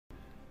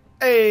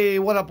Hey,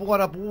 what up,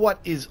 what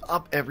is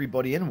up,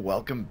 everybody, and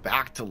welcome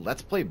back to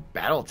Let's Play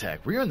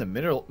BattleTech. We are in the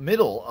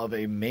middle of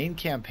a main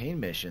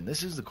campaign mission.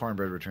 This is the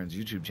CornbreadReturns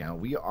YouTube channel.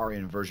 We are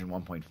in version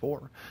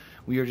 1.4.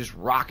 We are just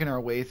rocking our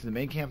way through the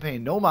main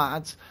campaign. No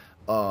mods,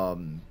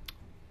 no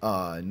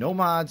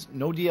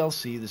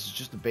DLC. This is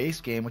just the base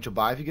game, which you'll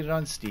buy if you get it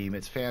on Steam.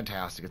 It's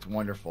fantastic. It's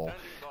wonderful.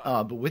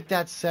 But with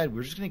that said,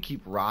 we're just going to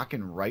keep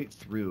rocking right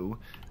through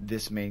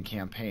this main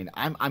campaign.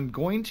 I'm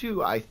going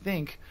to, I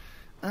think,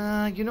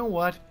 you know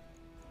what?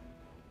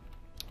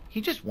 He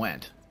just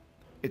went.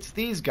 It's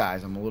these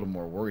guys I'm a little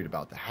more worried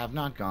about that have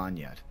not gone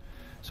yet.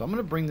 So I'm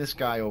going to bring this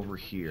guy over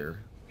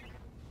here.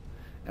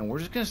 And we're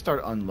just going to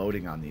start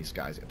unloading on these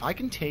guys. If I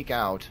can take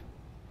out...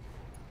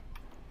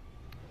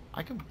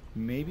 I can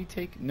maybe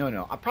take...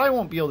 No. I probably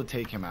won't be able to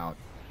take him out.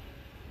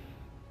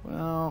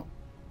 Well,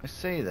 I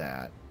say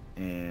that.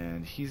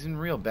 And he's in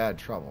real bad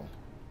trouble.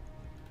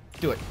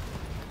 Do it.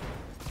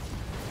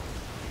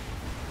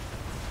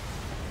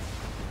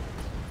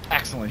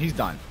 Excellent. He's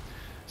done.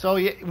 So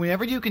yeah,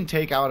 whenever you can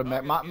take out a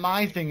mech,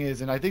 my thing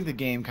is, and I think the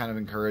game kind of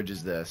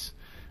encourages this.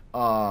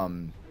 I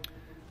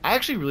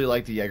actually really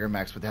like the Jaeger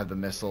mechs, but they have the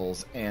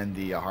missiles and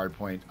the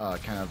hardpoint,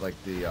 kind of like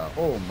the.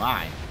 Oh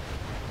my!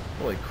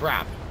 Holy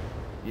crap!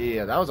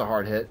 Yeah, that was a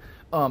hard hit.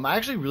 I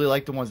actually really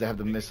like the ones that have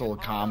the missile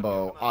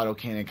combo,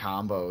 autocannon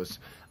combos.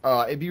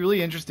 It'd be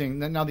really interesting.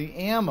 Now the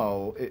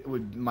ammo,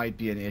 might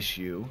be an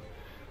issue,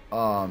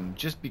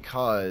 just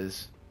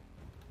because.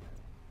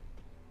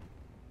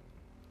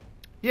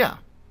 Yeah.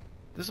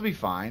 This will be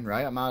fine,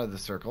 right? I'm out of the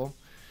circle.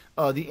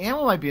 The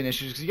ammo might be an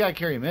issue because you gotta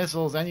carry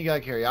missiles and you gotta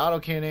carry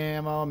autocannon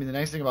ammo. I mean, the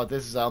nice thing about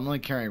this is I'm only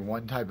carrying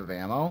one type of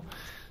ammo,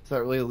 so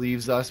that really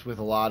leaves us with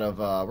a lot of.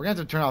 We're gonna have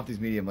to turn off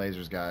these medium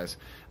lasers, guys.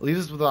 It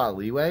leaves us with a lot of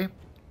leeway.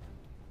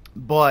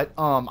 But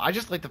I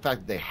just like the fact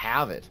that they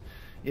have it.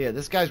 Yeah,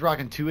 this guy's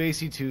rocking 2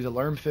 AC2s, a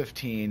Lerm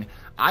 15.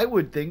 I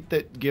would think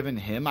that given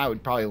him, I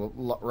would probably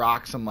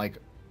rock some like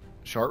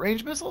short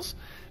range missiles.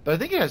 But I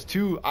think it has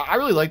two. I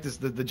really like this,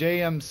 the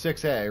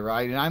JM6A,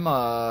 right? And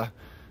I'm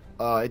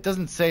it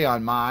doesn't say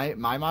on my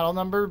model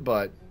number,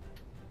 but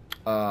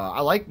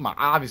I like my.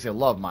 Obviously, I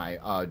love my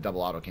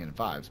double autocannon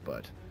 5s,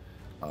 but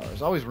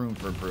there's always room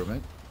for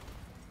improvement.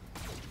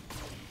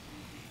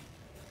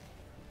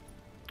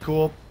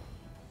 Cool.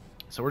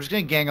 So we're just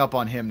gonna gang up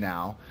on him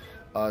now.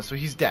 So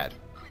he's dead.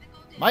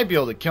 Might be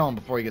able to kill him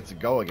before he gets to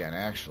go again.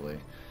 Actually,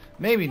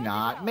 maybe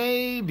not.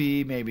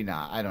 Maybe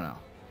not. I don't know.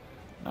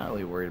 Not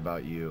really worried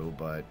about you,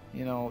 but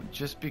you know,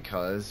 just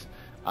because,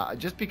 I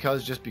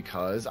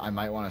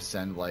might want to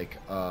send like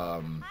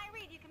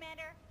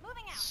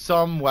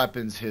some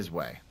weapons his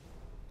way.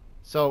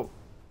 So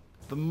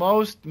the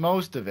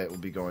most of it will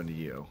be going to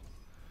you,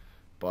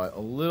 but a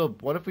little.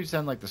 What if we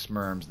send like the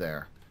Smurms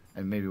there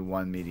and maybe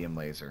one medium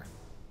laser?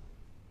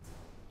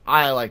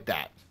 I like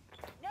that.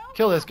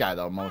 Kill this guy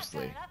though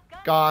mostly.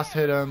 Goss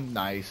hit him,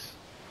 nice.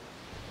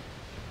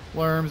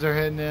 Lerms are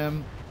hitting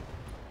him.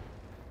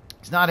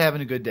 He's not having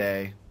a good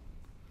day.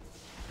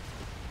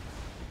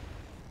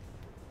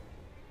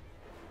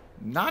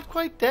 Not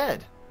quite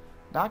dead.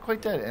 Not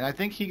quite dead. And I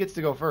think he gets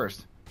to go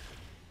first.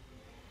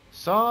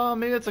 So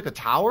maybe it's like a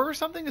tower or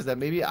something? Is that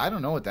maybe? I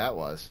don't know what that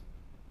was.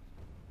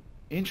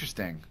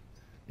 Interesting.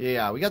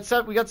 Yeah, we got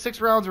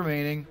 6 rounds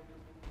remaining.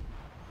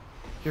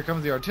 Here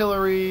comes the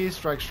artillery.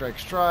 Strike, strike,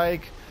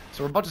 strike.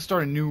 So we're about to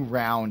start a new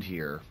round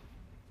here,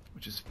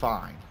 which is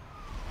fine.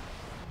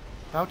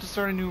 About to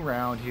start a new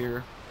round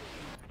here.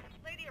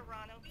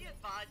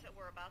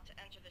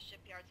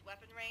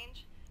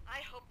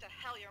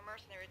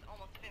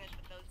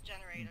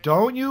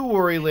 Don't you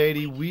worry,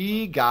 lady.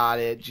 We got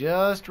it.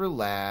 Just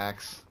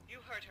relax. You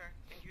heard her,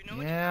 and you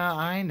know yeah,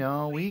 I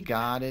know. We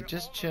got it.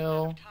 Just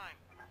chill.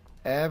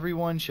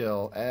 Everyone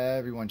chill.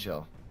 Everyone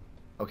chill.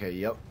 Okay,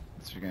 yep.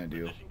 That's what you're going to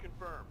do.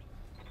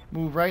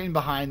 Move right in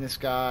behind this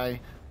guy.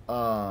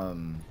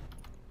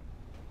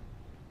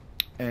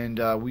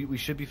 We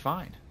should be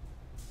fine.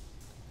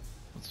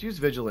 Let's use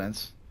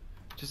vigilance.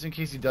 Just in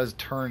case he does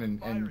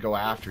turn and go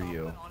after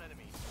you.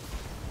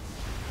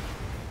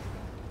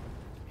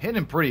 Hitting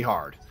him pretty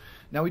hard.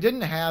 Now we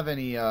didn't have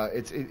any.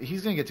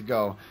 He's gonna get to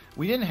go.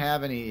 We didn't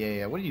have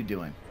any. What are you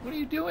doing? What are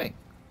you doing?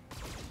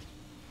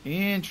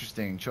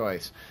 Interesting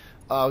choice.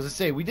 I was gonna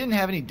say we didn't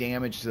have any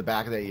damage to the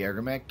back of that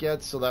Jaeger mech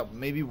yet, so that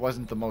maybe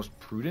wasn't the most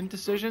prudent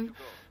decision.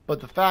 But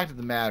the fact of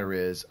the matter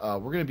is,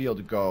 we're gonna be able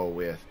to go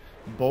with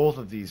both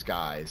of these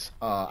guys,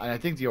 and I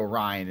think the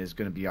Orion is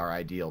gonna be our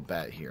ideal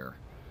bet here.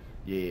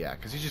 Yeah,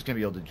 because he's just gonna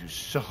be able to do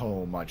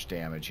so much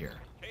damage here.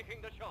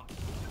 Taking the shot.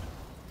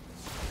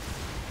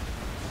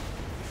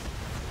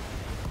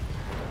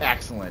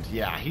 Excellent.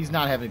 Yeah, he's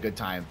not having a good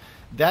time.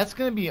 That's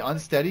going to be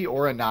unsteady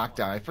or a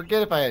knockdown. I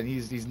forget if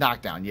he's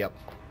knocked down. Yep.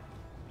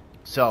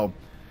 So,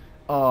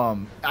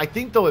 I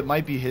think though it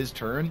might be his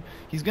turn.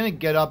 He's going to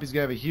get up. He's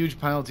going to have a huge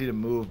penalty to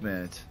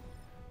movement.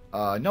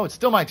 No, it's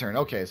still my turn.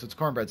 Okay, so it's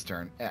Cornbread's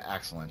turn.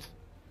 Excellent.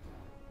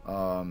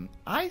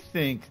 I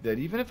think that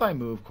even if I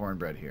move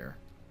Cornbread here,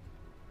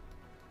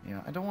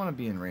 yeah, I don't want to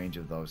be in range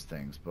of those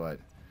things, but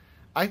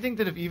I think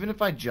that even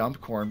if I jump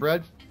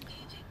Cornbread,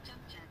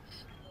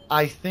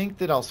 I think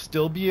that I'll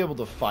still be able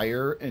to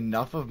fire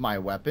enough of my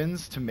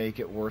weapons to make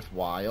it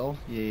worthwhile.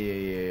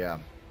 Yeah.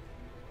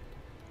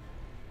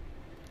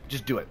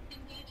 Just do it.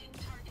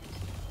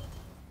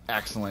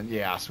 Excellent.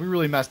 Yeah, so we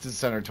really messed his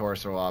center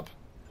torso up.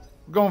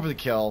 We're going for the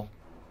kill.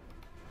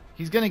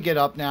 He's going to get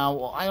up now.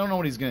 Well, I don't know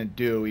what he's going to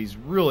do. He's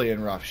really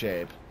in rough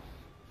shape.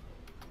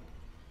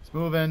 He's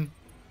moving.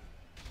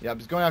 Yep,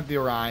 he's going after the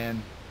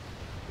Orion.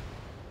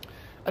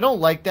 I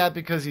don't like that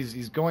because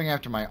he's going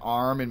after my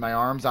arm, and my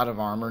arm's out of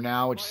armor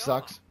now, which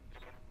sucks.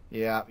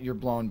 Yeah, you're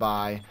blown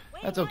by.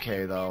 That's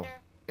okay, though.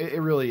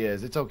 It really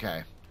is. It's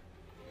okay.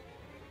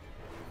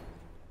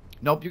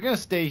 Nope, you're going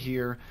to stay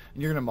here,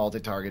 and you're going to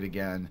multi-target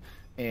again.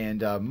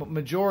 And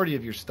majority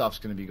of your stuff's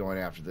going to be going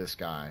after this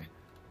guy.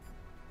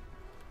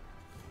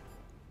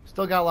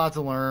 Still got lots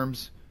of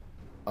lerms.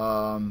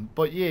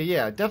 But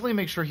yeah, definitely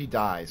make sure he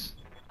dies.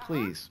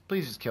 Please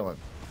just kill him.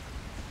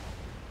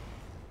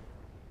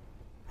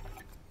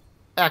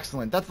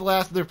 Excellent. That's the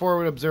last of their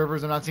forward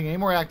observers. I'm not seeing any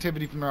more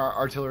activity from our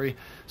artillery.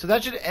 So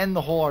that should end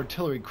the whole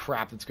artillery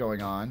crap that's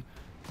going on.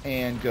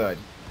 And good.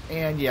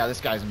 And yeah, this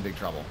guy's in big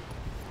trouble.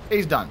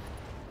 He's done.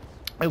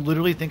 I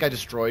literally think I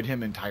destroyed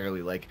him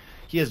entirely. Like,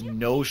 he has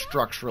no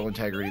structural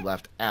integrity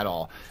left at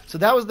all. So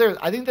that was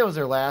I think that was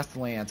their last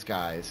lance,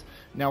 guys.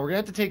 Now we're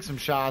going to have to take some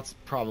shots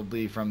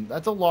probably from,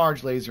 that's a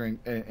large laser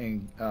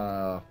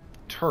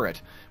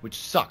turret, which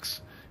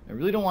sucks. I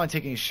really don't want to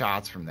take any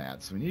shots from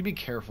that. So we need to be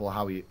careful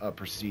how we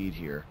proceed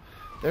here.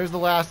 There's the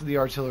last of the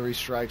artillery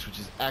strikes, which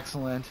is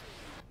excellent.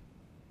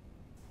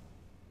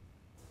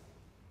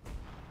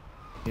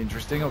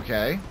 Interesting,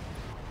 okay.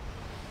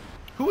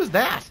 Who was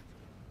that?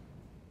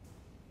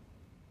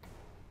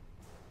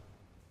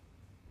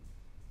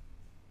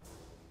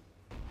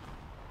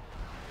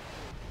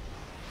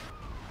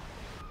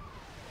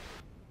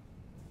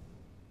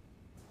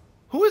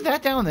 Who was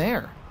that down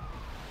there?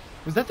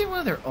 Was that one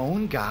of their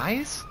own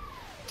guys?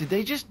 Did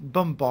they just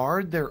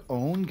bombard their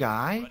own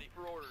guy?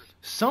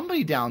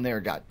 Somebody down there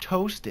got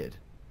toasted.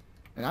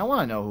 And I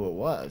want to know who it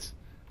was.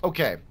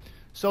 Okay,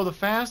 so the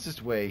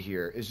fastest way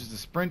here is just to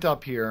sprint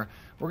up here.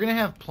 We're going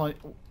to have plenty...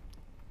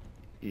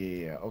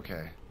 Yeah,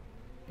 okay.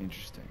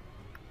 Interesting.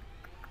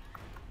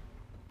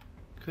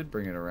 Could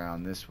bring it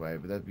around this way,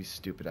 but that'd be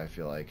stupid, I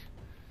feel like.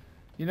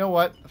 You know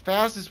what? The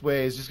fastest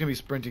way is just going to be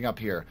sprinting up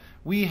here.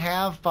 We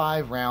have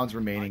 5 rounds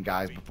remaining,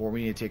 guys, before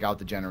we need to take out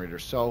the generator.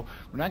 So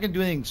we're not going to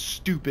do anything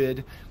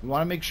stupid. We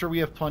want to make sure we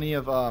have plenty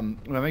of... we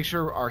want to make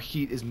sure our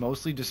heat is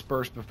mostly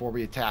dispersed before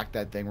we attack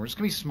that thing. We're just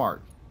going to be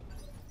smart.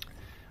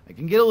 I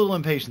can get a little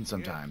impatient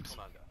sometimes.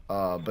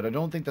 But I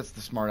don't think that's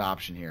the smart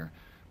option here.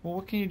 Well,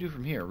 what can you do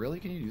from here? Really?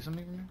 Can you do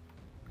something from here?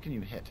 What can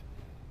you hit?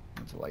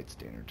 That's a light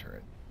standard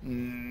turret.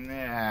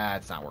 Nah,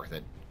 it's not worth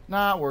it.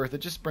 Not worth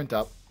it. Just sprint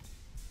up.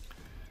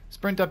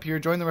 Sprint up here,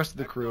 join the rest of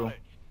the crew.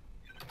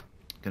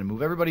 Gonna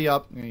move everybody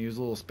up. I'm gonna use a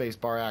little space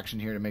bar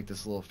action here to make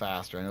this a little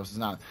faster. I know this is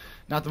not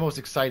the most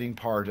exciting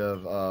part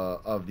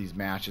of these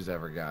matches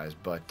ever, guys,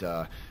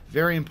 but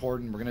very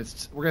important. We're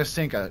gonna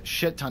sink a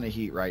shit ton of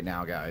heat right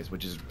now, guys,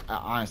 which is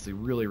honestly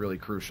really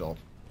crucial.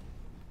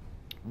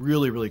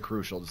 Really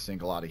crucial to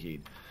sink a lot of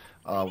heat.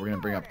 We're gonna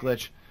bring up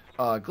Glitch.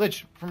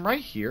 Glitch, from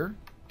right here,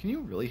 can you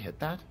really hit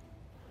that?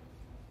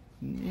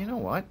 You know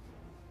what?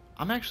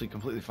 I'm actually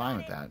completely fine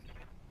with that.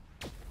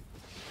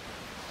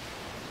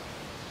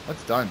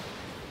 That's done.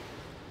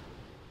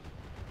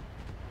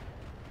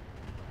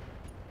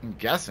 I'm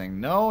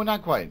guessing. No,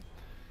 not quite.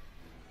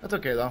 That's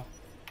okay, though.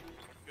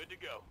 Good to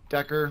go.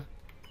 Decker.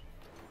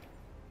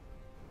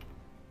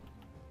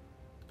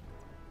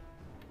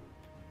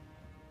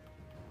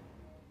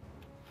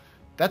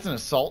 That's an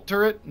assault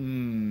turret? I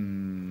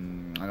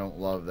don't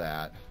love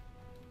that.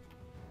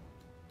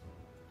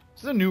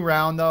 This is a new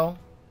round, though.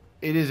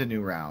 It is a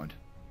new round.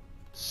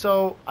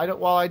 So,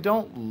 while I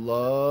don't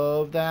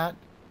love that...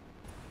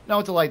 No,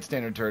 it's a light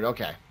standard turret.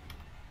 Okay.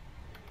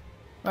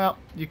 Well,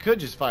 you could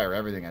just fire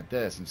everything at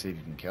this and see if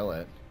you can kill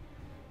it.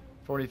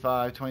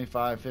 45,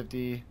 25,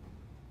 50.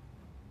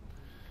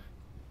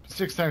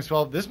 6 times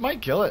 12. This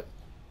might kill it.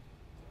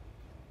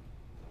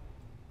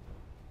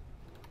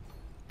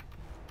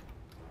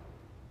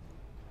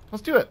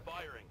 Let's do it.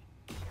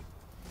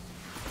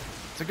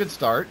 It's a good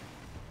start.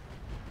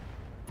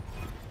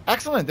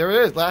 Excellent. There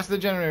it is. Last of the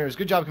generators.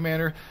 Good job,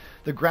 Commander.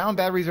 The ground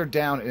batteries are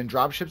down and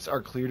dropships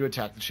are clear to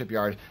attack the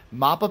shipyard.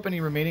 Mop up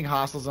any remaining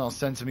hostiles and I'll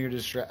send some here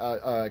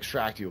to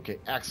extract you. Okay,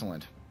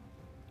 excellent.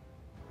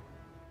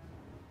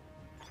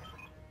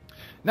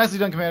 Nicely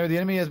done, Commander. The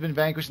enemy has been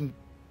vanquished and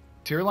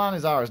Tirlon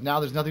is ours. Now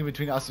there's nothing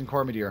between us and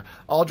CornbreadReturns.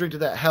 I'll drink to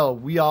that. Hell,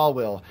 we all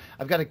will.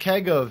 I've got a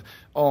keg of,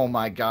 oh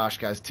my gosh,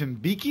 guys,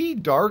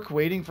 Timbiki Dark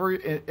waiting for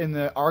in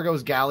the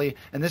Argos galley,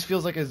 and this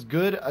feels like as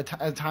good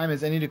a time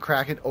as any to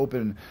crack it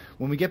open.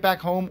 When we get back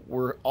home,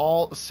 we're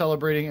all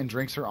celebrating and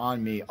drinks are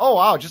on me. Oh,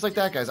 wow, just like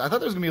that, guys. I thought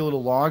there was going to be a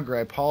little longer.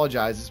 I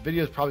apologize. This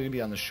video is probably going to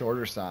be on the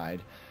shorter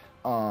side.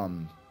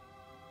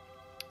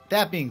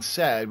 That being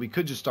said, we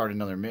could just start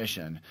another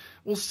mission.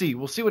 We'll see.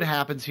 We'll see what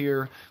happens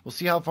here. We'll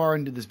see how far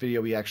into this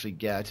video we actually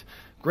get.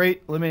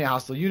 Great. Eliminate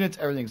hostile units.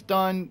 Everything's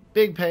done.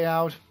 Big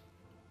payout.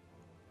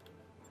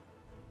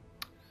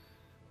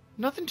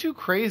 Nothing too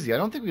crazy. I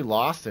don't think we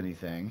lost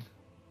anything.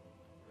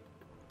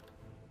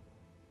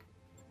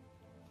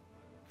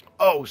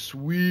 Oh,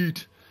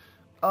 sweet.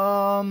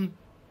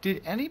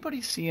 Did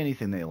anybody see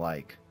anything they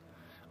like?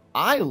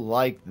 I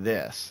like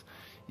this.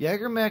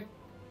 Jägermech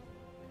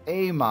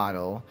A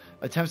model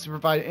attempts to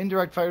provide an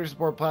indirect fighter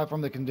support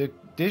platform that can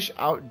dish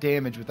out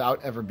damage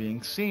without ever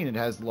being seen. It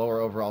has lower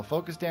overall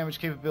focus damage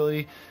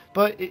capability,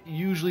 but it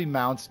usually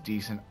mounts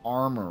decent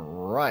armor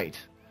right,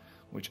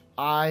 which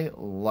I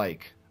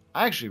like.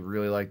 I actually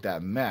really like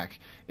that mech.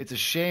 It's a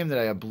shame that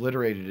I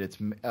obliterated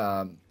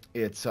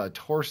its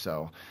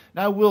torso.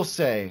 Now, I will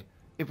say,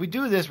 if we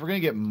do this, we're going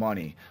to get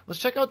money.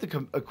 Let's check out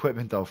the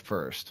equipment, though,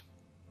 first.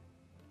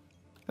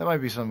 That might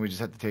be something we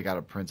just have to take out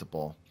of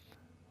principle.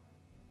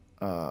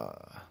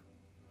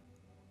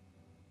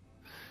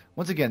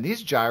 Once again,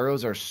 these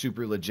gyros are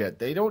super legit.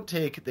 They do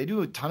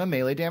a ton of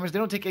melee damage. They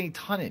don't take any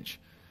tonnage,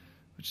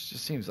 which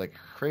just seems like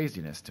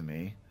craziness to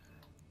me.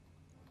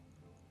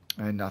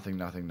 And nothing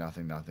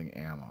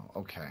ammo.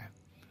 Okay.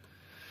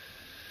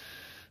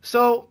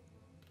 So,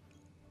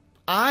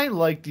 I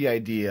like the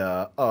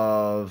idea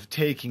of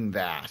taking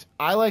that.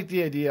 I like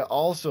the idea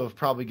also of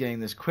probably getting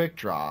this quick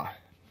draw.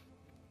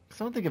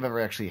 Because I don't think I've ever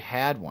actually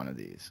had one of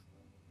these.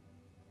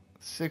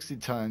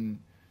 60-ton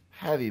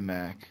heavy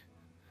mech.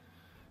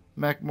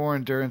 Mech more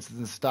endurance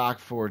than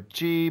stock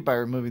 4G by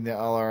removing the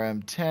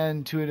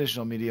LRM-10. 2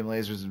 additional medium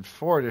lasers and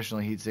 4 additional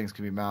heat sinks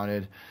can be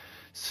mounted.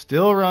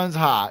 Still runs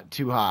hot,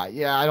 too hot.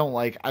 Yeah, I don't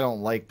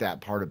like that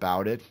part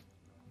about it.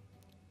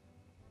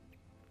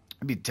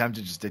 I'd be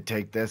tempted just to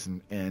take this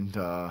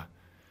but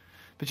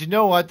you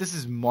know what? This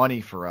is money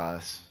for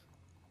us.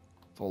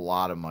 It's a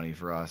lot of money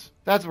for us.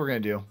 That's what we're gonna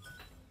do.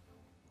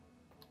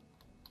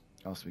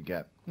 What else we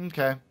get?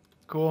 Okay,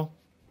 cool.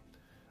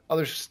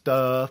 Other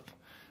stuff.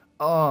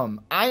 I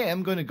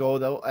am gonna go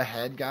though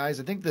ahead,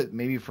 guys. I think that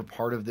maybe for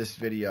part of this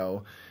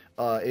video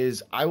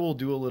is I will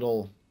do a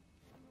little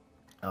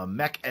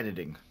mech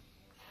editing.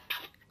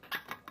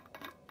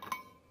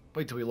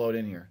 Wait till we load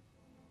in here.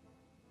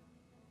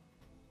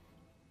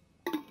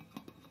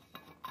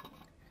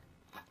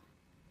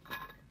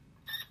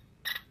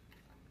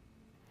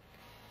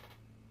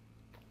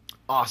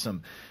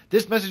 Awesome.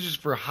 This message is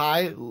for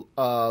Hi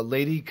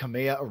Lady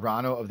Kamea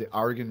Arano of the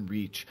Argon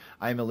Reach.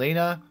 I am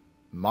Elena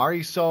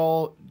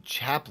Marisol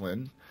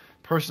Chaplin,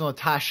 personal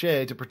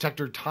attaché to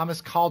Protector Thomas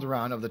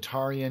Calderon of the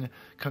Tarian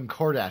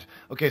Concordat.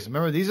 Okay, so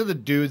remember, these are the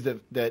dudes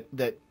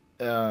that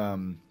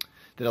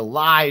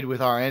allied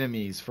with our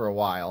enemies for a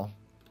while.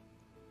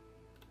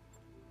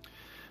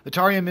 The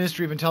Tarian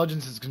Ministry of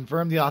Intelligence has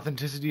confirmed the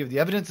authenticity of the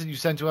evidence that you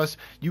sent to us.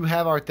 You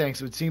have our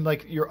thanks. It would seem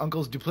like your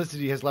uncle's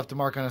duplicity has left a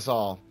mark on us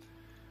all.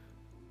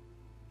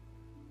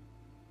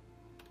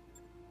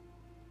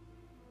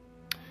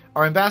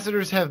 Our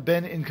ambassadors have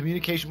been in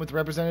communication with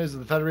representatives of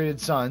the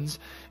Federated Suns,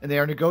 and they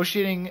are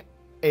negotiating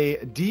a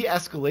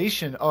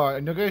de-escalation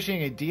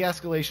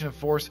of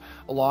force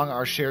along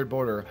our shared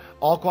border.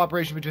 All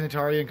cooperation between the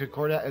Tarian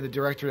Concordat and the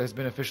Directorate has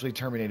been officially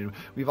terminated.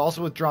 We've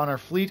also withdrawn our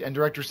fleet, and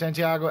Director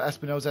Santiago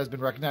Espinosa has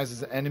been recognized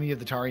as an enemy of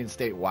the Tarian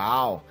state.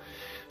 Wow.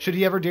 Should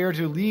he ever dare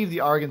to leave the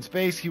Argon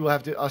space, he will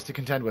have us to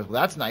contend with.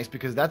 Well, that's nice,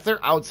 because that's their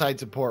outside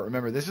support.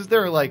 Remember, this is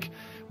their,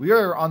 we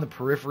are on the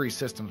periphery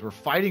systems. We're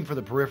fighting for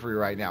the periphery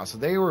right now. So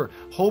they were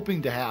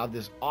hoping to have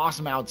this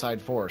awesome outside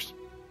force.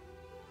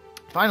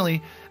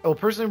 Finally, I will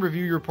personally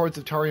review your reports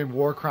of Tarian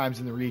war crimes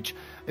in the Reach.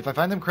 If I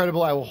find them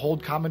credible, I will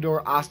hold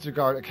Commodore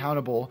Ostergaard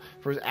accountable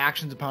for his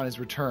actions upon his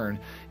return.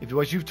 If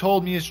what you've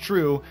told me is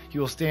true, he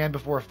will stand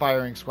before a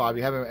firing squad.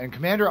 We have and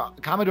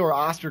Commodore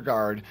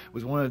Ostergaard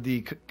was one of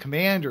the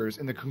commanders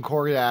in the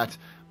Concordat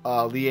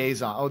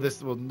liaison.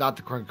 Oh, not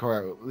the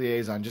Concordat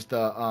liaison, just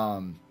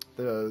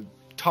the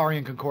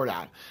Tarian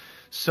Concordat.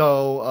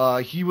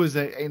 So he was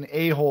an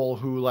a-hole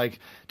who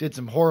did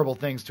some horrible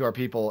things to our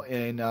people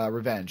in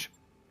revenge.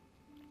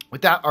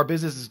 With that, our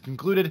business is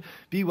concluded.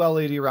 Be well,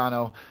 Lady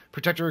Arano.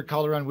 Protector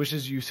Calderon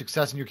wishes you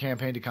success in your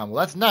campaign to come. Well,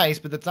 that's nice,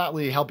 but that's not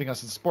really helping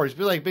us in sport.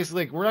 It's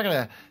basically we're not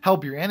going to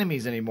help your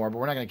enemies anymore, but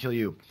we're not going to kill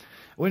you.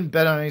 I wouldn't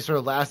bet on any sort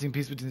of lasting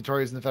peace between the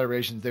Tories and the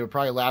Federations. They would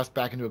probably lapse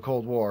back into a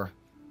Cold War.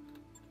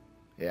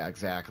 Yeah,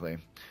 exactly.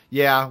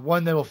 Yeah,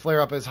 one that will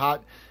flare up as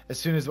hot as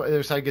soon as the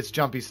other side gets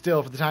jumpy.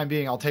 Still, for the time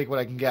being, I'll take what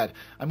I can get.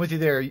 I'm with you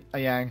there,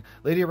 Yang.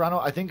 Lady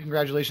Arano, I think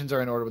congratulations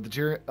are in order. With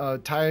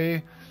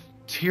the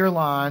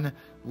Tirlan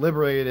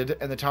liberated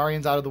and the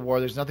Tarians out of the war,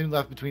 there's nothing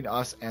left between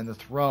us and the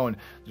throne.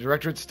 The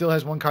Directorate still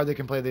has one card they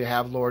can play. They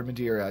have Lord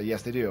Madeira.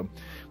 Yes, they do.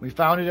 We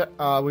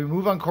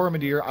move on Cor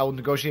Madeira. I will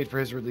negotiate for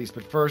his release,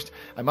 but first,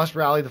 I must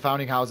rally the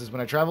founding houses.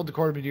 When I travel to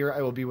Cor Madeira,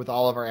 I will be with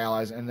all of our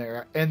allies and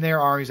their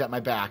armies at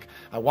my back.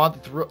 I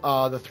want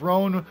the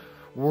throne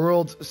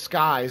world's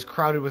skies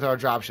crowded with our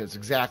dropships.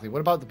 Exactly. What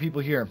about the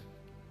people here?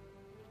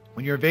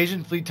 When your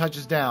invasion fleet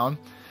touches down,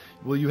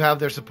 will you have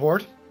their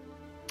support?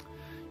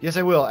 Yes,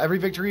 I will. Every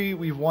victory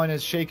we've won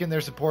has shaken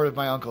their support of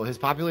my uncle. His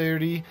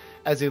popularity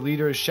as a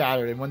leader is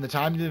shattered, and when the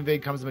time to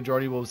invade comes, the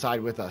majority will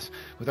side with us.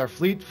 With our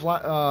fleet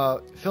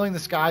filling the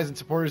skies and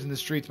supporters in the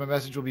streets, my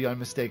message will be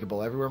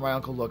unmistakable. Everywhere my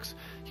uncle looks,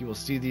 he will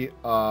see the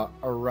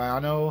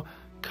Arano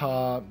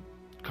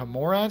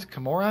Cormorant,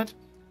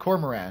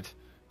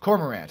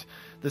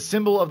 the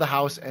symbol of the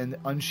house and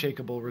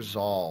unshakable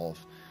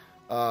resolve.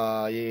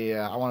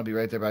 Yeah, I want to be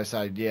right there by his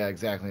side. Yeah,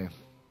 exactly.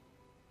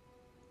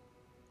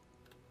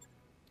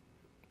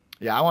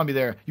 Yeah, I want to be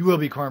there. You will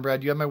be,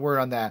 Cornbread. You have my word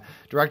on that.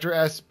 Director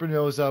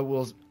Espinoza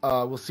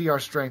will see our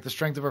strength, the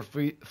strength of our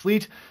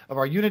fleet, of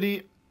our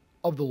unity,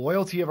 of the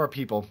loyalty of our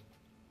people.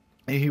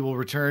 And he will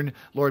return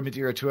Lord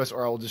Madeira to us,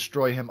 or I will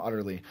destroy him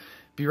utterly.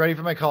 Be ready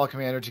for my call,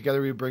 Commander.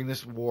 Together we bring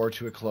this war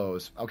to a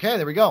close. Okay,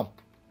 there we go.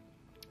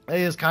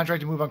 His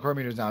contract to move on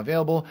Cormier is now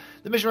available.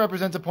 The mission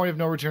represents a point of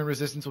no return.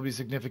 Resistance will be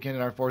significant,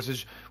 and our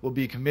forces will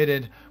be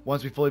committed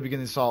once we fully begin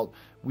the assault.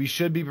 We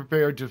should be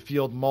prepared to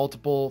field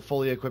multiple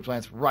fully equipped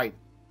lances. Right.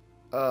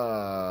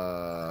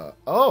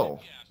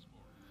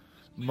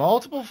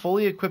 Multiple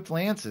fully equipped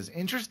lances.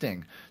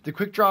 Interesting. The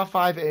Quick Draw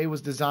 5A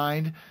was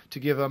designed to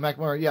give a mech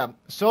more. Yeah.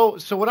 So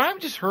what I've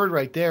just heard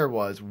right there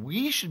was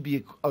we should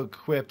be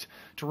equipped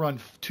to run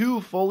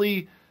 2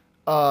 fully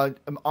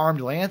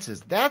armed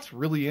lances. That's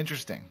really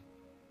interesting.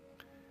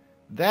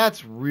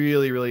 That's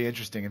really, really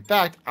interesting. In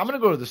fact, I'm going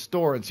to go to the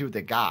store and see what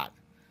they got.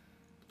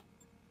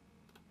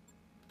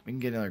 We can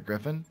get another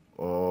Griffin.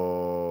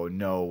 Oh,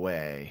 no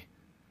way.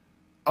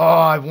 Oh,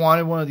 I've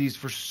wanted one of these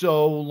for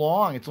so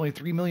long. It's only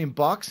 $3 million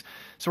bucks.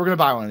 So we're going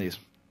to buy one of these.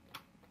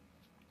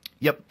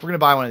 Yep, we're going to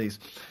buy one of these.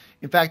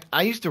 In fact,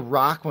 I used to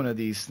rock one of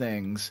these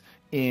things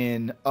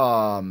in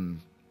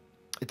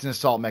it's an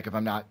assault mech if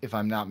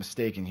I'm not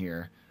mistaken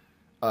here.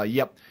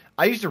 Yep.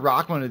 I used to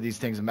rock one of these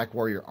things in Mech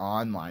Warrior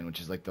Online, which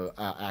is like the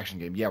action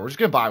game. Yeah, we're just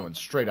going to buy one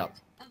straight up.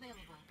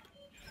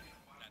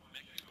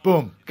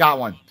 Boom, got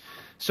one.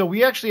 So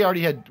we actually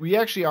already had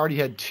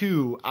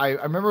 2. I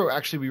remember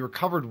actually we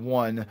recovered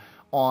one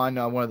on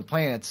one of the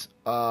planets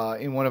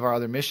in one of our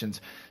other missions.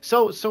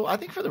 So I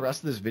think for the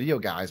rest of this video,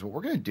 guys, what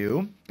we're going to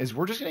do is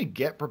we're just going to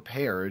get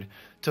prepared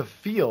to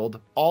field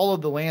all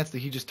of the lance that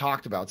he just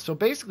talked about. So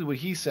basically what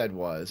he said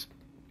was,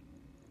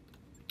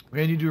 we're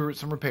going to do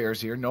some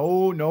repairs here.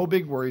 No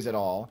big worries at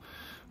all.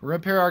 We're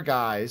going to repair our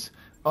guys.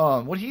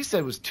 What he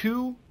said was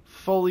 2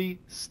 fully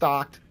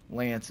stocked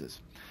lances.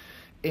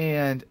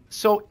 And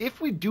so if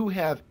we do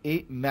have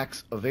 8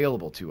 mechs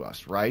available to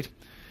us, right?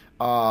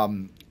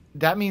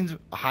 That means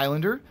a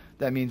Highlander.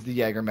 That means the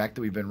Jaeger mech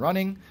that we've been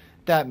running.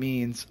 That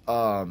means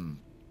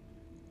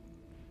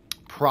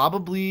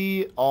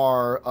probably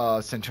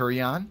our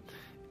Centurion.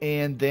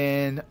 And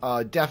then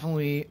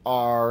definitely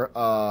our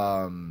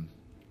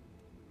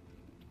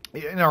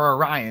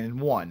Orion in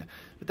 1.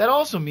 But that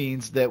also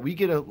means that we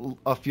get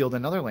a field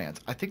another lance.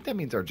 I think that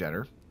means our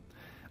Jetter.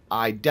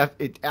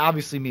 It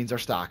obviously means our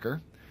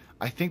Stalker.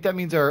 I think that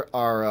means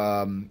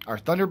our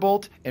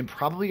Thunderbolt and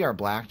probably our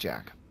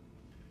Blackjack.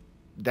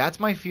 That's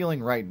my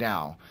feeling right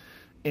now.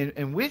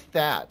 And with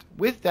that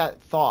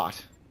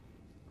thought,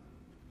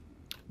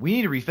 we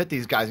need to refit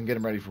these guys and get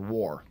them ready for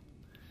war.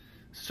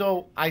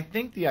 So I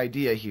think the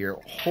idea here,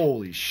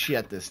 holy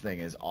shit, this thing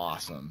is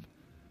awesome.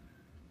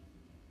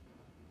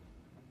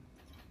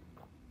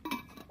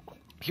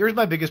 Here's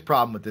my biggest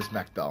problem with this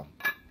mech, though.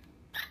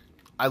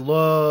 I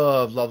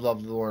love the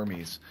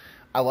Lurmies.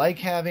 I like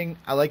having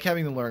the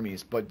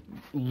Lurmies, but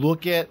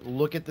look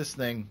at this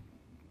thing.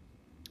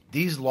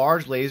 These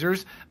large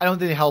lasers, I don't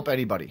think they help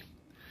anybody.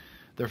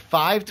 They're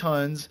 5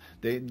 tons.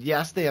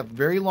 Yes, they have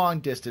very long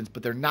distance,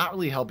 but they're not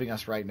really helping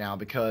us right now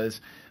because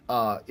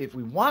if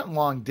we want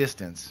long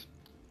distance,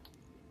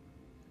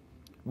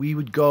 we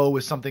would go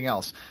with something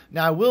else.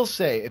 Now, I will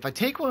say, if I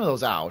take one of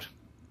those out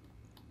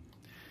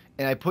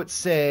and I put,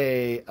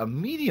 say, a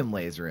medium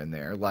laser in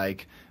there,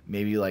 like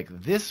maybe like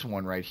this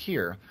one right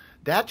here,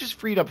 that just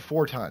freed up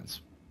 4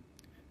 tons.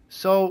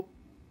 So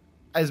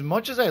as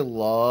much as I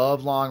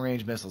love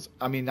long-range missiles,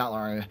 I mean, not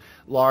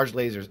large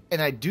lasers,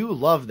 and I do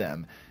love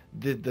them,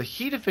 the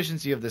heat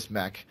efficiency of this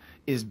mech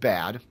is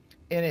bad,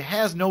 and it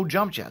has no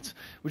jump jets,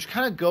 which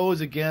kind of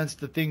goes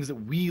against the things that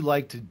we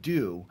like to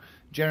do,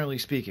 generally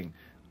speaking.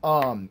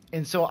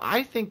 And so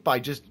I think by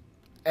just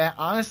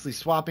honestly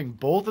swapping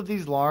both of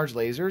these large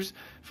lasers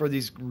for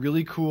these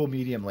really cool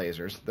medium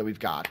lasers that we've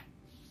got,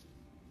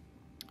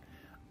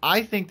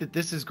 I think that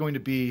this is going to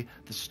be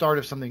the start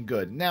of something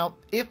good. Now,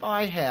 if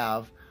I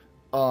have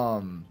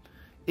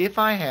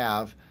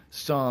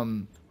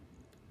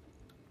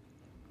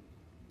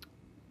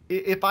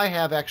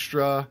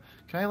extra,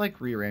 can I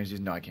like rearrange these?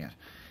 No, I can't.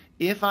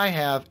 If I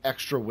have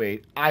extra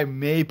weight, I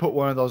may put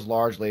one of those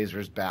large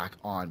lasers back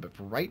on, but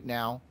for right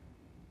now,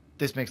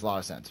 this makes a lot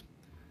of sense.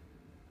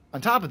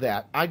 On top of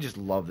that, I just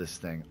love this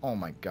thing. Oh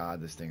my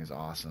god, this thing is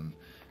awesome.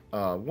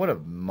 What a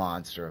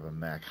monster of a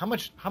mech. How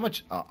much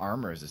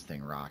armor is this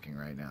thing rocking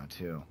right now,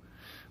 too?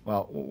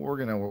 Well, we're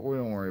gonna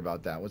worry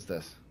about that. What's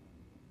this?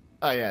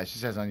 Oh yeah, she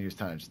says unused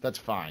tonnage. That's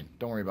fine.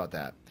 Don't worry about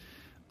that.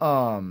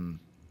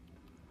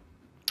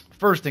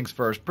 first things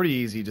first, pretty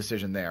easy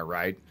decision there,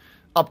 right?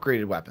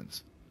 Upgraded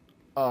weapons.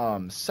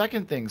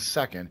 Second things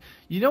second.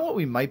 You know what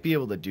we might be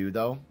able to do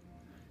though?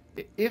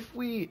 If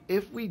we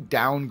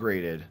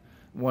downgraded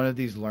one of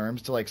these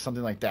lerms to like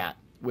something like that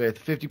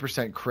with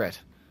 50% crit,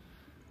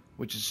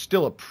 which is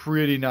still a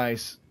pretty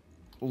nice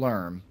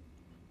lerm,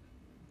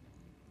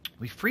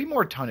 we free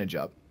more tonnage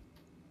up.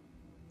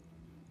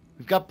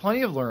 We've got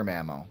plenty of lerm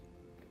ammo,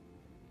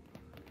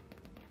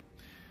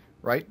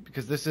 right?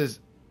 Because this is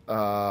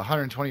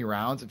 120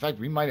 rounds. In fact,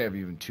 we might have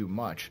even too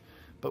much.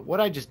 But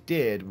what I just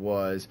did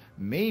was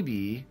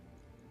maybe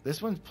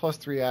this one's plus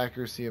 3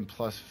 accuracy and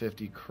plus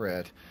 50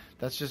 crit.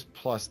 That's just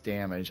plus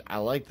damage. I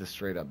like the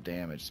straight up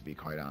damage, to be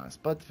quite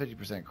honest. But the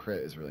 50%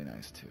 crit is really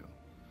nice too.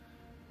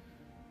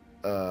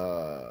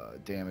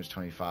 Damage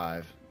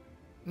 25.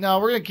 No,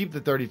 we're gonna keep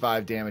the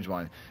 35 damage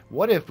one.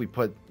 What if we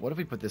put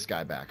this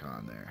guy back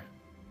on there?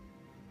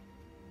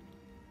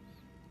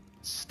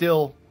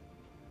 Still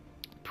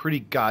pretty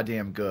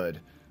goddamn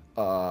good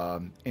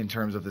in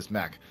terms of this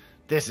mech.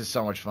 This is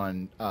so much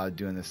fun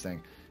doing this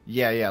thing.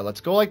 Yeah,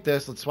 let's go like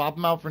this. Let's swap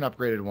him out for an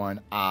upgraded one,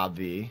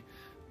 obvi.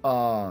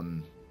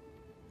 So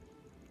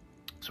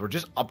we're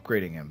just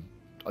upgrading him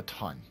a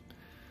ton.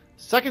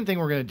 Second thing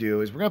we're going to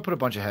do is we're going to put a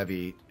bunch of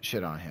heavy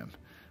shit on him.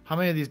 How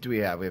many of these do we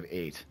have? We have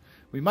 8.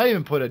 We might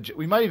even put a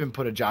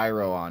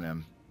gyro on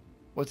him.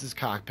 What's his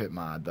cockpit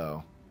mod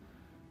though?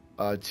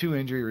 2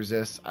 injury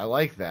resists. I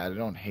like that. I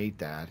don't hate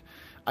that.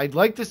 I'd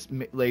like this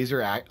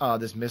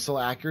this missile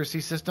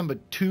accuracy system,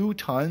 but 2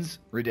 tons,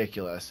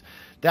 ridiculous.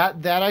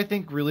 That I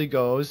think really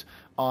goes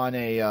on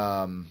a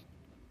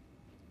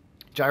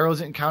gyros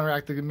that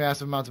counteract the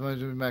massive amounts of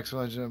mechs.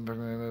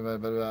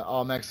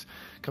 All mechs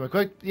coming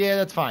quick. Yeah,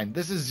 that's fine.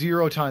 This is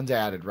 0 tons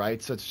added,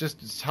 right? So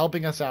it's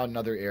helping us out in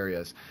other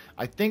areas.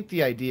 I think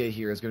the idea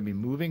here is going to be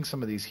moving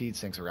some of these heat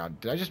sinks around.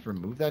 Did I just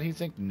remove that heat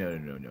sink? No,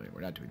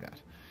 we're not doing that.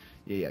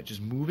 Yeah,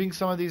 just moving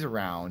some of these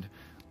around.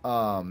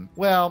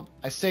 Well,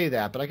 I say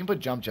that, but I can put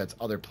jump jets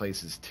other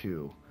places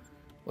too.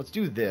 Let's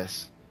do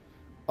this.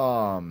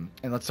 And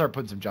let's start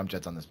putting some jump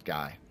jets on this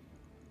guy.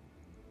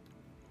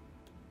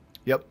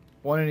 Yep,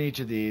 1 in each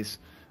of these.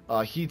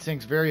 Heat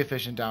sinks, very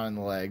efficient down in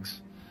the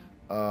legs.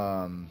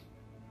 And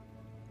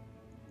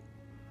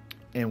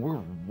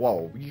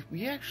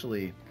we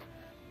actually,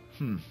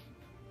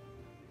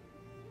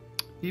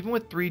 even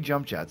with 3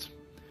 jump jets,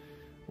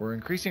 we're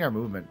increasing our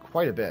movement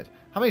quite a bit.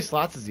 How many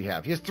slots does he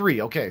have? He has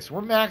 3. Okay, so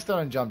we're maxed out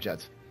on jump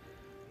jets.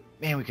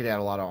 Man, we could add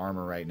a lot of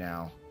armor right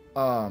now.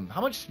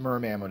 How much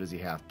Smurm ammo does he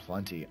have?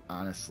 Plenty,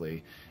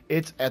 honestly.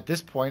 It's at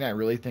this point, I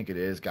really think it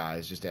is,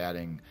 guys, just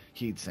adding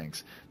heat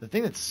sinks. The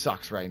thing that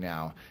sucks right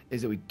now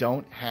is that we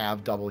don't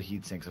have double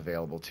heat sinks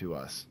available to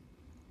us.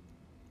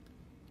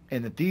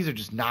 And that these are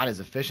just not as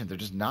efficient. They're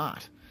just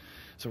not.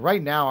 So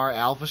right now, our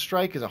Alpha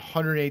Strike is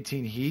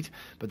 118 heat,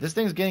 but this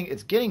thing's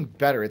getting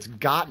better. It's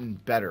gotten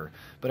better.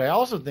 But I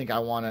also think I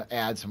want to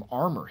add some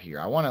armor here.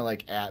 I want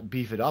to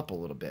beef it up a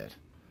little bit.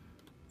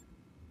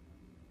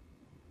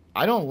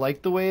 I don't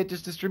like the way it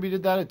just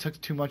distributed that. It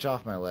took too much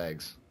off my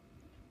legs.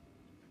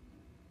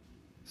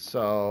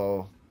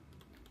 So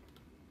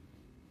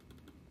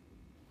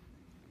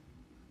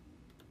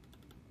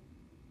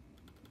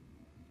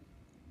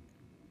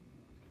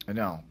I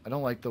know. I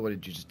don't like the way you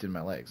just did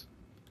my legs.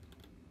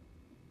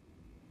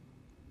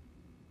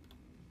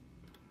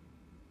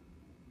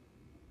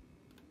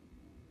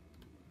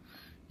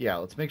 Yeah,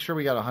 let's make sure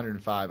we got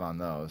 105 on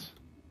those.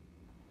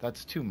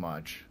 That's too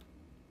much.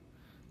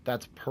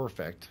 That's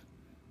perfect.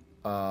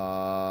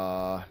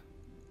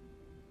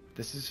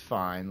 This is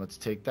fine. Let's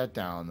take that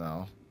down,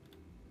 though.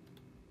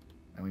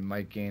 And we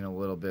might gain a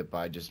little bit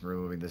by just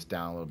removing this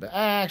down a little bit.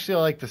 Actually,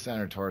 I like the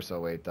center torso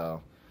weight,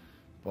 though.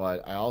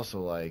 But I also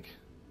like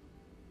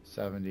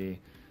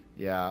 70.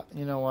 Yeah,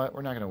 you know what?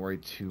 We're not going to worry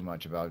too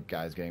much about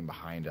guys getting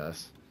behind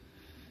us.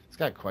 It's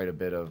got quite a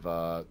bit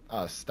of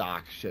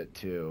stock shit,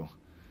 too.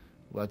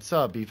 Let's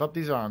beef up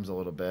these arms a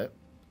little bit.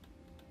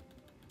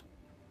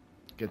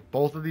 Get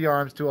both of the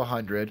arms to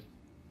 100. In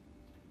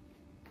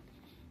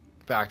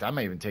fact, I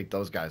might even take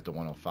those guys to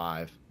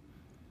 105.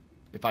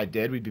 If I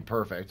did, we'd be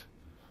perfect.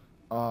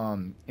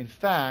 In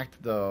fact,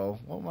 though,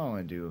 what am I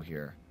going to do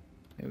here?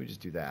 Maybe we just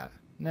do that.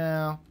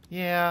 No.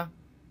 Yeah.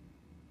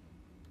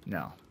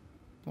 No.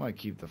 I want to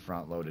keep the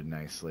front loaded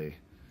nicely.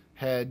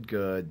 Head,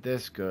 good.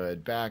 This,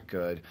 good. Back,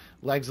 good.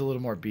 Legs a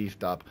little more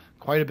beefed up.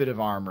 Quite a bit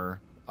of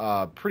armor.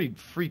 Pretty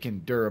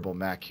freaking durable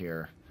mech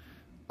here.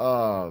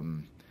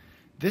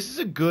 This is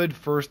a good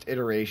first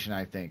iteration,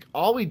 I think.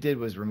 All we did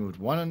was we moved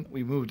one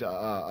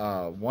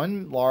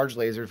large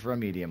laser for a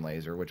medium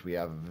laser, which we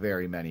have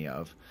very many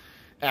of.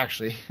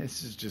 Actually,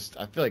 this is just,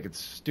 I feel like it's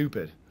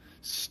stupid.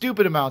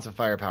 Stupid amounts of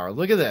firepower.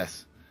 Look at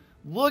this.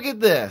 Look at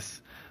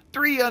this.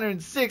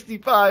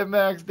 365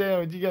 max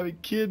damage. You gotta be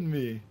kidding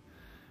me.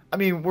 I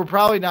mean, we're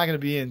probably not going to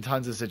be in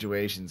tons of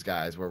situations,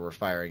 guys, where we're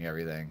firing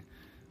everything.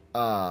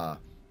 But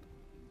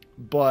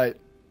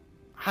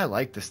I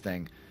like this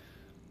thing.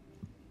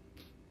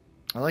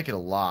 I like it a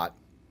lot.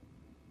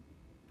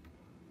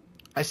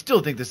 I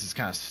still think this is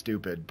kind of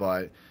stupid,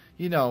 but,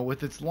 you know,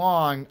 with its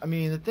long, I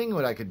mean, the thing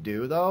what I could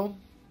do, though,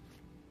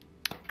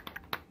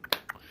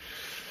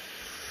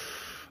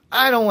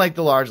 I don't like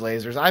the large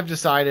lasers. I've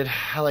decided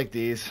I like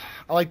these.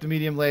 I like the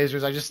medium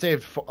lasers. I just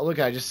saved, look,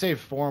 I just saved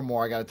 4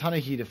 more. I got a ton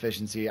of heat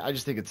efficiency. I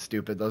just think it's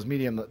stupid. Those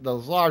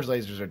large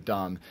lasers are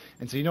dumb.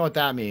 And so you know what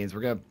that means?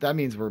 That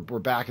means we're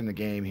back in the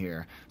game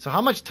here. So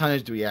how much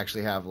tonnage do we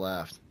actually have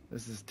left?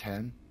 This is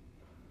 10.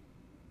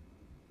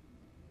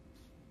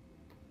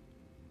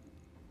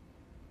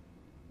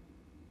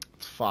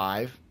 It's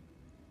 5.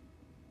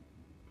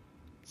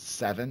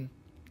 7.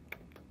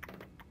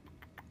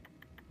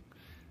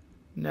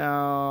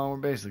 No, we're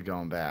basically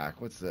going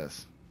back. What's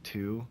this?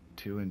 2,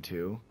 2, and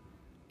 2.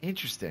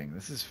 Interesting.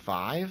 This is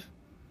 5?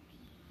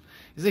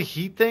 Is it a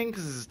heat thing?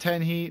 Because this is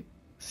 10 heat,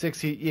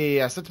 6 heat. Yeah,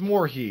 yes, that's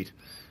more heat.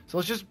 So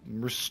let's just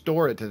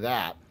restore it to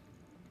that.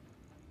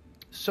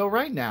 So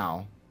right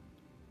now,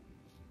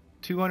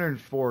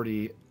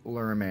 240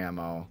 LRM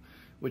ammo,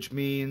 which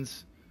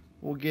means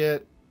we'll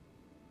get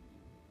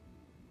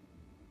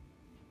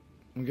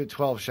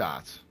 12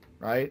 shots,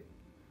 right?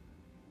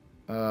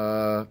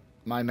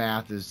 My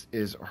math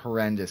is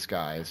horrendous,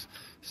 guys.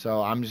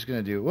 So I'm just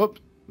going to do,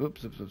 oops. I'm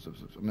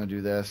going to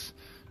do this.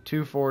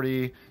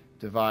 240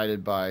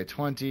 divided by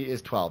 20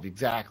 is 12.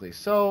 Exactly.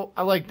 So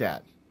I like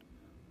that.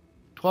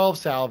 12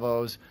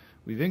 salvos.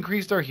 We've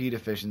increased our heat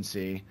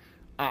efficiency.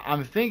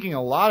 I'm thinking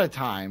a lot of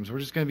times we're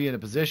just going to be in a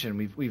position.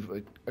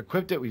 We've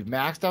equipped it. We've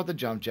maxed out the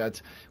jump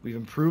jets. We've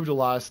improved a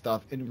lot of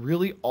stuff. And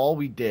really all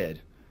we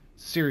did,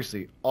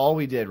 seriously, all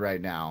we did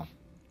right now,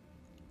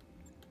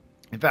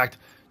 in fact,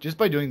 just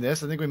by doing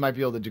this, I think we might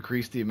be able to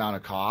decrease the amount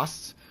of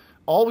costs.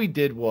 All we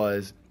did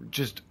was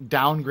just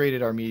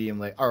downgraded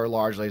our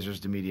large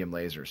lasers to medium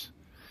lasers.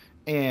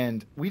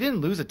 And we didn't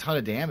lose a ton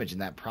of damage in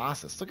that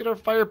process. Look at our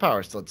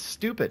firepower still. It's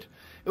stupid.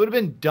 It would have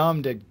been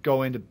dumb to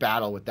go into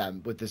battle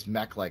with this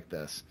mech like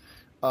this.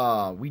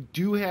 We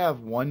do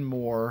have 1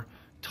 more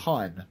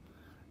ton.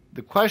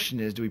 The question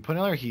is, do we put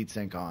another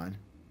heatsink on?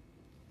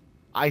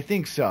 I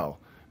think so.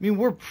 I mean,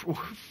 we're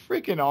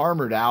freaking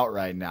armored out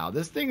right now.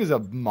 This thing is a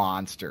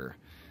monster.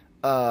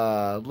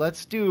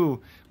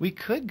 We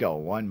could go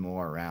 1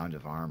 more round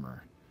of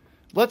armor.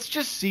 Let's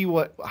just see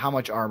how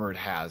much armor it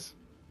has.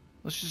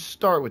 Let's just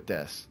start with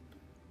this.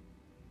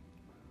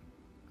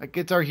 That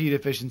gets our heat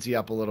efficiency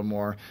up a little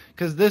more.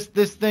 Because this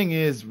thing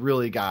is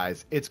really,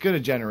 guys, it's going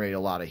to generate a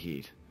lot of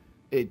heat.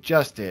 It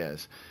just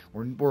is.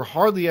 We're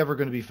hardly ever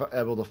going to be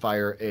able to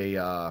fire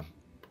a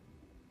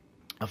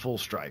full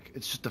strike.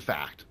 It's just a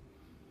fact.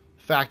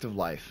 Fact of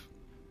life.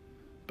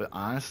 But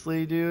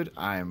honestly, dude,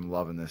 I am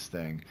loving this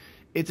thing.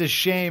 It's a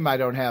shame I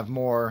don't have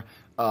more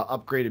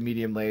upgraded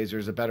medium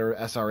lasers, a better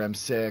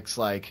SRM6.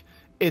 Like,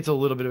 it's a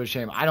little bit of a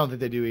shame. I don't think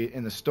they do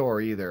in the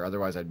store either.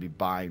 Otherwise, I'd be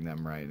buying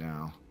them right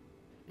now.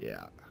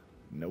 Yeah.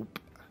 Nope.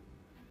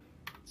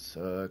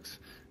 Sucks.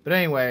 But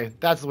anyway,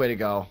 that's the way to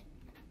go.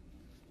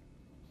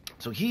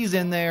 So he's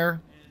in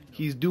there.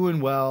 He's doing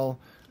well.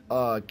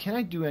 Can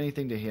I do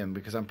anything to him?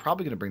 Because I'm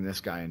probably going to bring this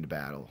guy into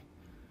battle.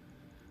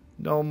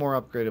 No more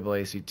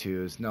upgradable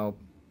AC2s. Nope.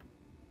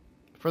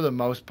 For the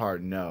most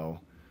part, no.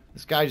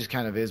 This guy just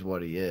kind of is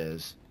what he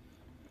is.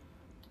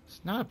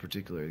 It's not a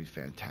particularly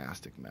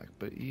fantastic mech,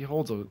 but he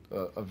holds a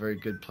very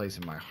good place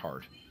in my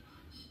heart.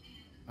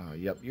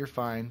 Yep, you're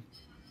fine.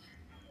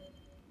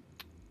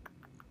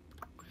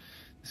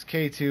 This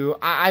K2,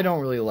 I don't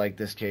really like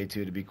this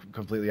K2, to be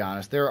completely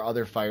honest. There are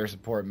other fire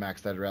support mechs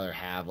that I'd rather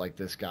have, like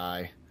this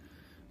guy.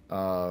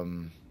 But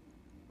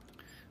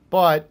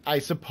I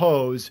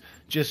suppose,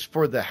 just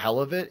for the hell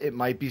of it, it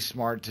might be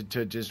smart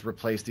to just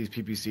replace these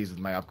PPCs with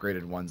my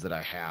upgraded ones that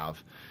I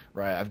have.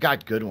 Right? I've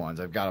got good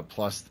ones. I've got a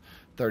plus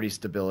 30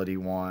 stability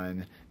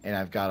one, and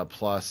I've got a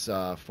plus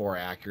 4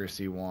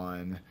 accuracy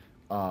one,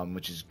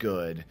 which is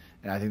good,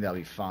 and I think that'll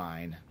be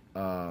fine.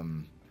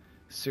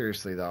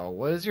 Seriously, though,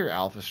 what is your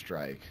alpha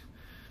strike?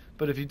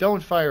 But if you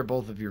don't fire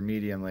both of your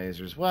medium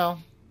lasers, well,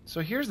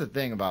 so here's the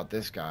thing about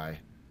this guy.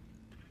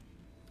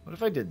 What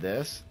if I did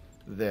this,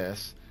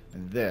 this,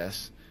 and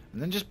this,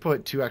 and then just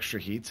put 2 extra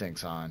heat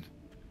sinks on?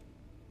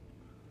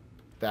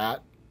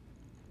 That,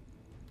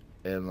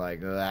 and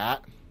like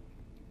that.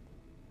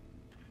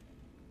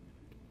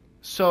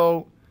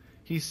 So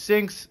he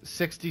sinks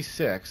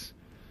 66,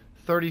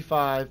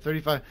 35,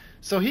 35.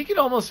 So he can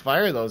almost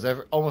fire those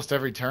almost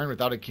every turn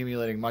without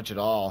accumulating much at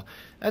all.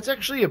 That's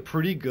actually a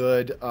pretty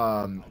good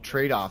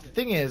trade-off. The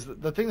thing is,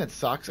 the thing that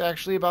sucks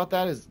actually about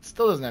that is it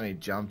still doesn't have any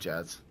jump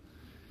jets.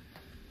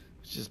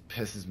 It just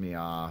pisses me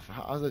off.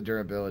 How's the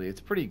durability?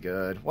 It's pretty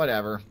good.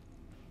 Whatever.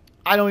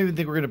 I don't even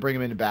think we're going to bring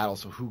him into battle,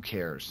 so who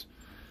cares?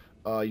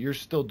 You're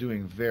still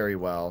doing very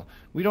well.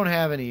 We don't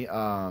have any...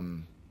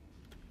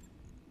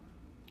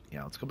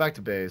 Yeah, let's go back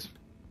to base.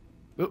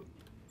 Oop.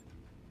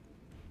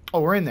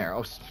 Oh, we're in there.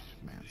 Oh,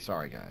 man.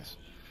 Sorry, guys.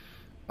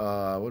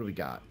 What do we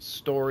got?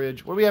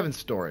 Storage. What do we have in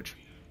storage?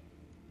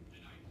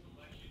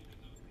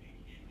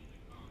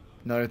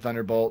 Another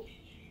Thunderbolt.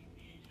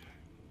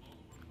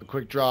 A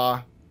quick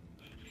draw.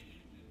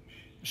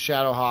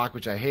 Shadowhawk,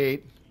 which I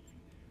hate.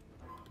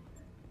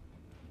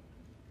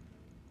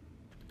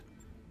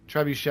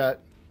 Trebuchet,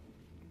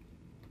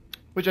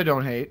 which I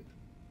don't hate,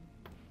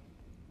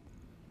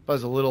 but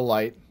it's a little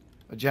light.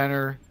 A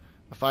Jenner,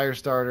 a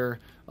Firestarter,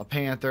 a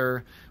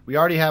Panther. We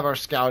already have our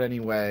Scout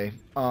anyway.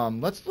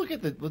 Let's look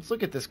at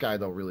this guy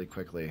though really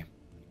quickly.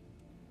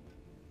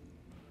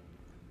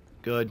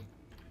 Good.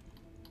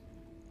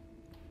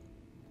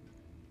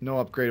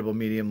 No upgradable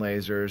medium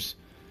lasers.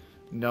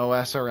 No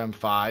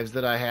SRM5s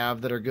that I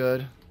have that are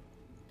good.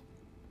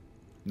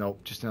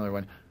 Nope, just another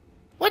one.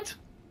 What?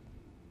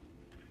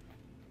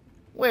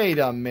 Wait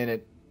a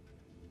minute.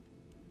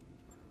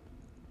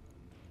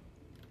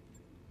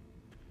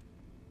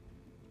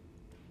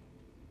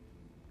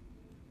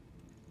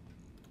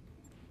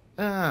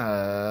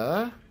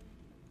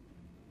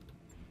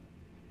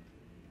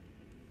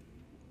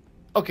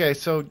 Okay,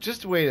 so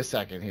just wait a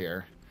second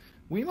here.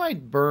 We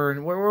might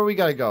burn... Where we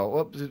gotta go?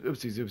 Oops,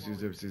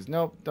 oopsies.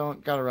 Nope,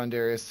 don't. Gotta run,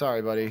 Darius.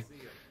 Sorry, buddy.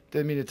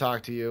 Didn't mean to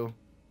talk to you.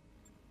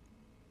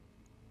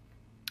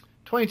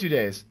 22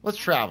 days. Let's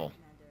travel.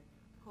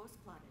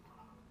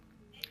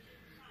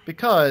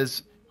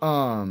 Because,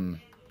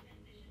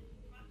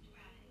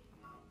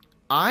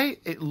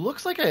 it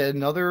looks like I had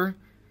another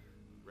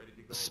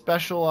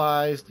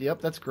specialized...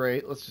 Yep, that's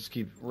great. Let's just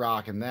keep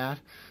rocking that.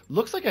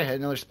 Looks like I had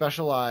another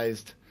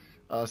specialized...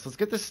 so let's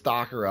get this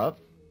Stalker up.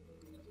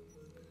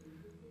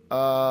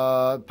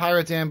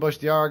 Pirates ambush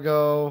the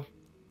Argo.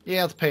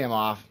 Yeah, let's pay him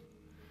off.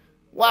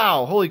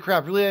 Wow, holy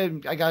crap.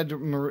 Really, I got a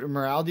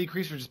morale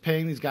decrease for just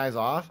paying these guys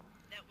off?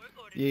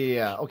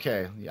 Yeah,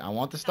 okay. Yeah, I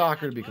want the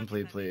Stalker to be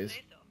complete, please.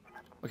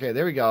 Okay,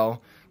 there we go.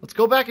 Let's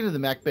go back into the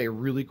mech bay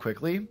really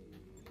quickly.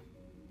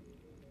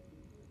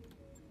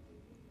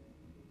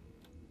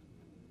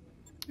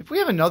 If we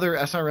have another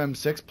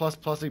SRM6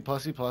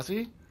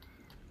 +++++,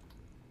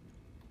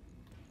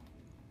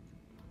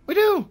 we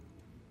do!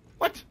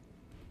 What?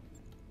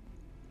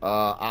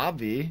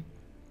 Obvi.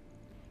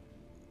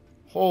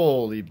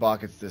 Holy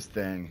buckets, this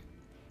thing.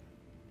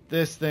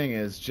 This thing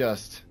is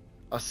just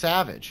a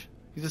savage.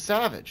 He's a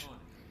savage.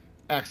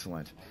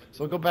 Excellent.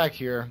 So we'll go back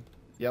here.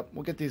 Yep,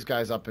 we'll get these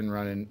guys up and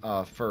running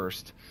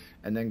first,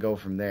 and then go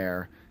from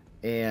there.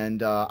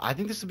 And I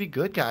think this will be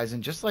good, guys.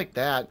 And just like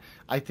that,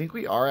 I think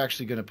we are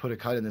actually going to put a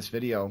cut in this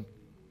video.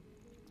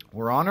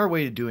 We're on our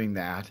way to doing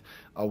that.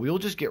 We'll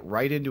just get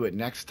right into it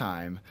next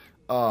time.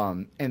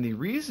 And the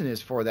reason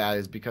is for that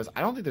is because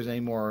I don't think there's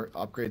any more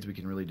upgrades we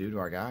can really do to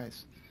our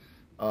guys.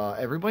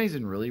 Everybody's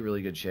in really,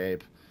 really good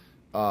shape.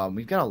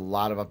 We've got a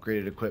lot of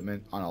upgraded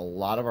equipment on a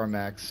lot of our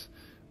mechs.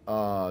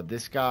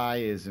 This guy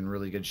is in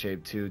really good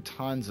shape too.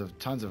 Tons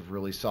of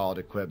really solid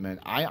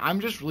equipment.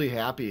 I'm just really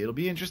happy. It'll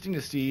be interesting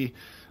to see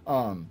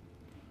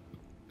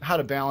how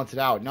to balance it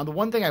out. Now, the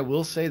one thing I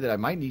will say that I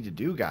might need to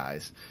do,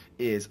 guys,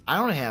 is I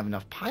don't have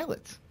enough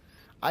pilots.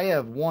 I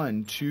have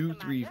 1, 2,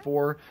 3,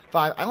 4,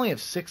 5. I only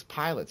have 6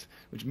 pilots,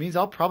 which means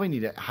I'll probably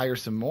need to hire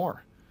some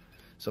more.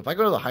 So if I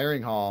go to the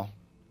hiring hall,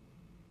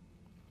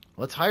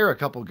 let's hire a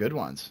couple good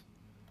ones.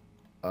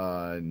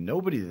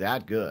 Nobody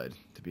that good,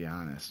 to be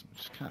honest,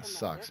 which kind of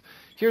sucks.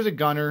 Here's a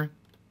gunner.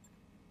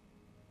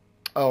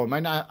 Oh, we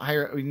may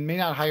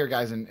not hire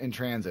guys in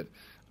transit.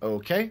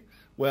 Okay.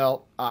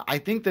 Well, I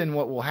think then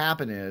what will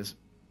happen is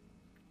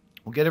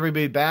we'll get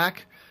everybody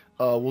back.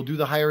 We'll do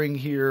the hiring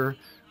here.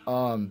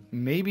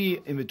 Maybe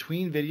in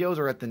between videos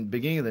or at the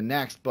beginning of the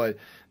next. But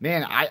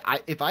man,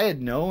 if I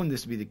had known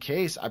this would be the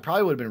case, I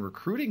probably would have been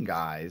recruiting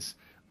guys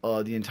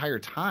the entire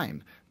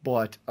time.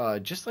 But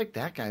just like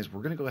that, guys,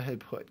 we're gonna go ahead and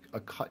put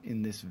a cut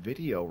in this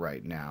video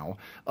right now.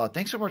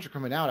 Thanks so much for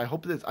coming out. I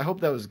hope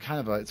that was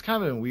kind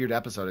of a weird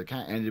episode. It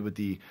kind of ended with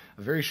the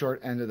very short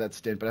end of that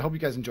stint. But I hope you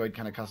guys enjoyed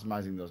kind of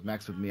customizing those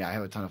mechs with me. I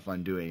have a ton of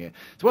fun doing it.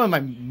 It's one of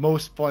my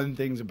most fun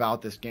things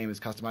about this game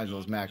is customizing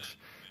those mechs.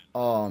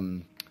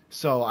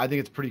 So I think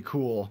it's pretty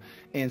cool.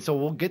 And so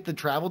we'll get the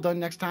travel done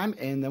next time,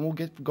 and then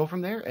we'll go from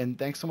there. And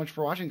thanks so much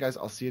for watching, guys.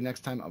 I'll see you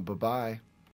next time. Bye-bye.